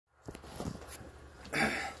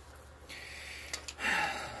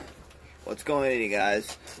What's going on, you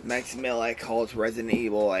guys? Maximilian calls Resident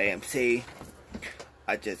Evil AMC.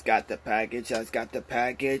 I just got the package.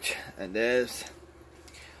 And this.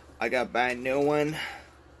 I got to buy a new one.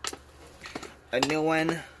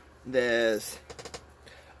 There's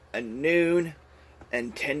a new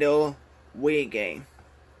Nintendo Wii game.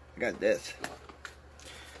 I got this.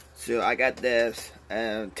 So I got this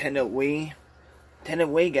Nintendo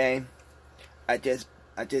Wii game. I just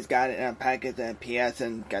got it in a package and PS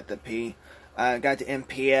and got the got the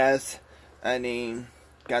MPS and then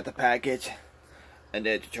got the package and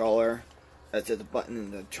the controller. That's just a button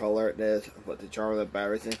in the controller. This put the charger, the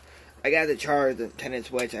batteries in. I got the charger, the Nintendo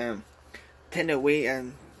Switch and Nintendo Wii,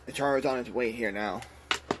 and the charger's on its way here now.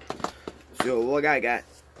 So what I got?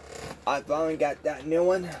 I finally got that new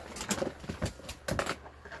one.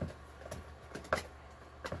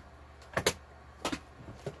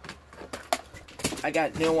 I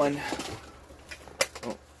got a new one.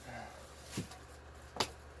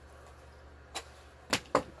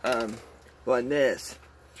 But this,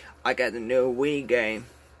 I got the new Wii game.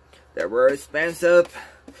 They're very expensive,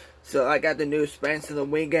 so I got the new expensive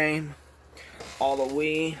Wii game. All the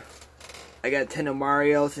Wii. I got 10 of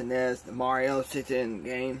Mario's and there's the Mario 16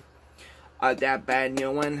 game. That bad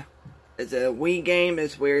new one. It's a Wii game.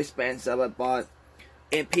 It's very expensive. I bought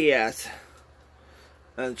MPS.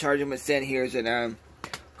 The charging was sent. Here's an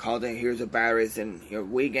called it. Here's the batteries and your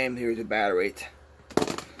Wii game. Here's the battery.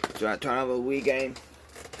 So I turn on the Wii game.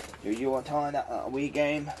 Do you want to turn on that Wii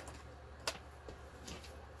game?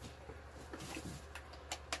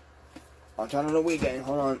 I'll turn on the Wii game.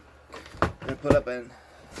 Hold on. Let me put up in.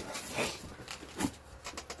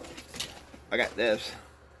 I got this.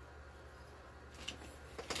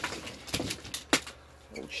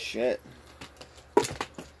 Oh shit.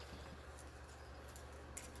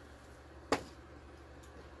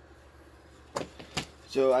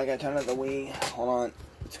 So I gotta turn on the Wii. Hold on.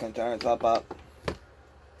 It's gonna turn itself up.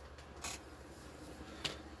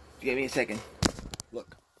 Give me a second.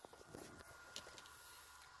 Look.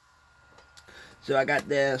 So I got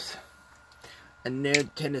this. A new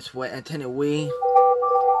Nintendo Wii.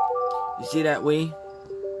 You see that Wii?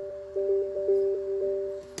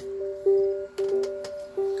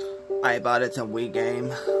 I bought it some Wii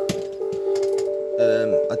game.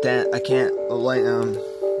 I can't wait.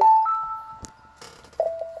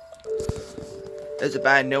 It's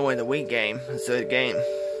about knowing the Wii game. It's a game.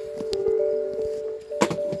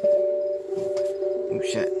 Oh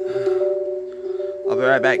shit. I'll be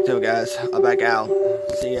right back too, guys. I'll back out.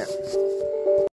 See ya.